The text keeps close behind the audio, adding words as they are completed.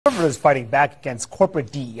conservatives fighting back against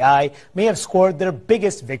corporate DEI may have scored their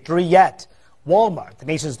biggest victory yet. Walmart, the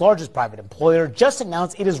nation's largest private employer, just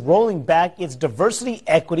announced it is rolling back its diversity,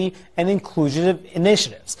 equity, and inclusion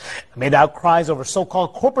initiatives amid outcries over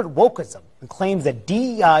so-called corporate Wokism and claims that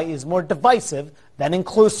DEI is more divisive than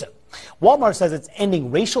inclusive. Walmart says it's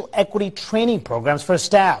ending racial equity training programs for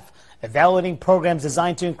staff, evaluating programs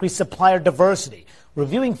designed to increase supplier diversity,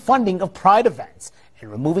 reviewing funding of pride events,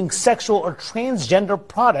 and removing sexual or transgender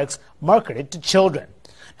products marketed to children.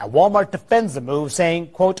 Now, Walmart defends the move, saying,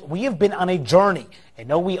 quote, "We have been on a journey and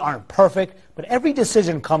know we aren't perfect, but every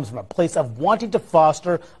decision comes from a place of wanting to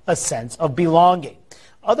foster a sense of belonging."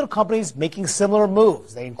 Other companies making similar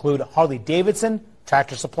moves. They include Harley-Davidson,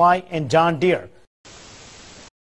 Tractor Supply, and John Deere.